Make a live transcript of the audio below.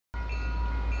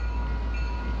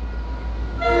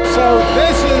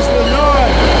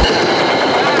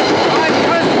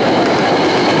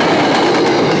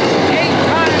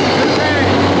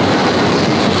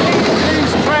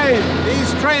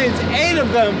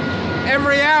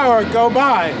every hour go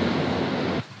by.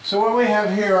 So what we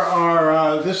have here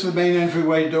are, this is the main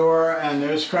entryway door, and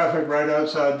there's traffic right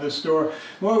outside this door.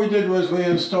 What we did was we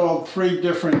installed 3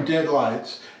 different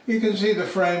deadlights. You can see the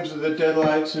frames of the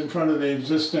deadlights in front of the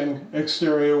existing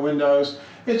exterior windows.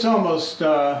 It's almost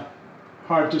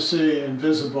hard to see,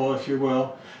 invisible if you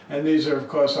will. And these are of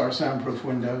course our soundproof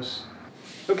windows.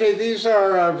 Okay, these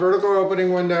are vertical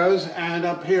opening windows, and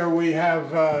up here we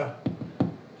have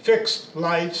fixed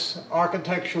lights,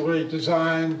 architecturally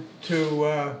designed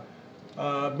to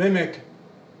mimic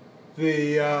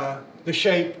the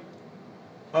shape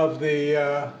of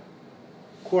the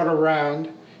quarter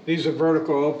round. These are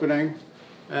vertical opening,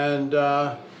 and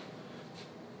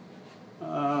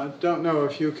don't know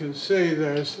if you can see,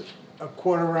 there's a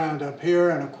quarter round up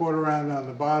here and a quarter round on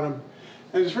the bottom.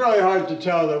 And it's really hard to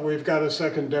tell that we've got a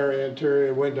secondary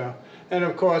interior window. And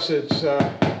of course it's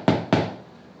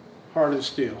hard as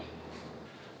steel.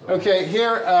 Okay,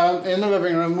 here in the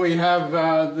living room we have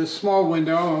this small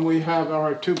window, and we have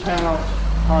our 2-panel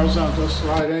horizontal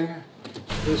sliding.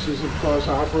 This is of course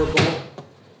operable.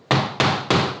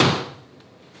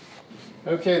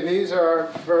 Okay, these are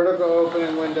vertical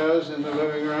opening windows in the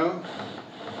living room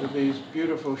with these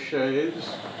beautiful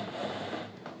shades.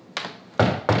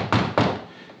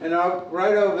 And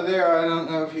right over there, I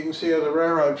don't know if you can see, are the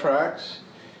railroad tracks.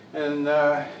 And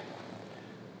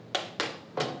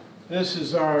this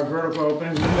is our vertical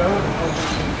opening window,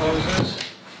 opens and closes.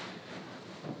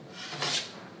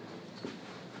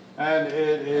 And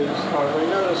it is hardly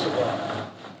noticeable.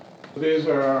 These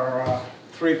are our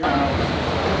 3-panel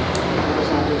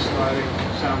horizontal sliding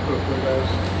soundproof windows.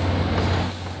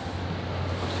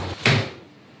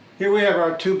 Here we have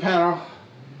our 2-panel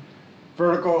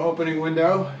vertical opening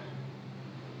window,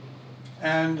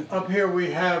 and up here we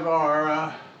have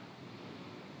our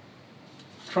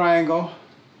triangle,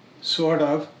 sort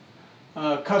of,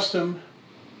 custom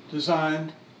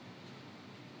designed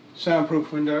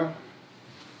soundproof window.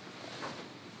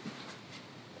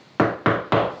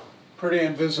 Pretty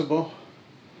invisible,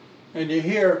 and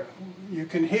you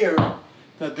can hear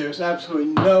that there's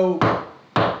absolutely no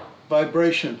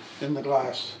vibration in the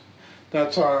glass.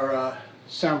 That's our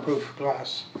soundproof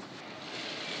glass.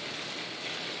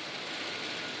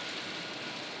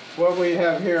 What we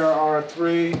have here are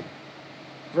 3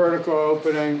 vertical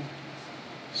opening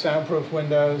soundproof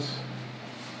windows,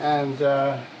 and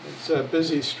it's a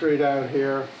busy street out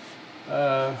here,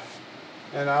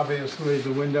 and obviously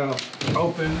the window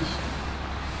opens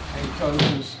and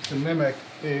closes to mimic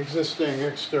the existing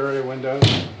exterior windows,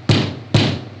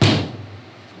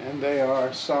 and they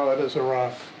are solid as a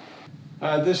rock.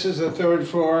 This is the 3rd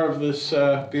floor of this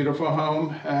beautiful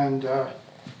home, and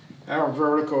our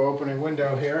vertical opening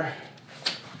window here.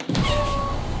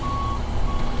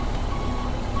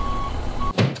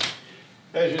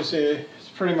 As you see, it's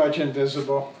pretty much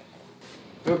invisible.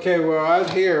 Okay, well out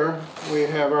here we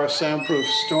have our soundproof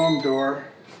storm door,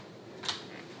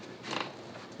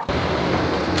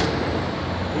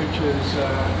 which is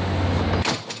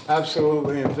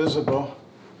absolutely invisible.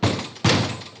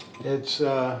 It's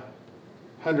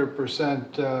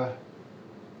 100%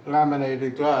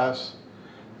 laminated glass,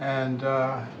 and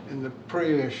in the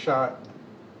previous shot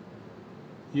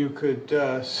you could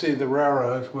see the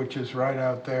railroad, which is right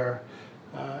out there,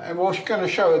 and we're going to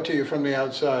show it to you from the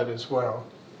outside as well.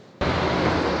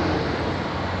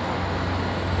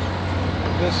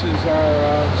 This is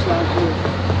our soundproof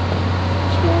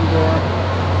storm door.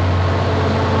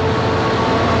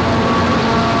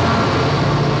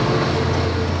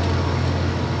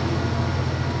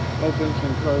 Opens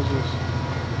and closes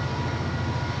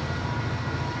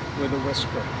with a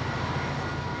whisper.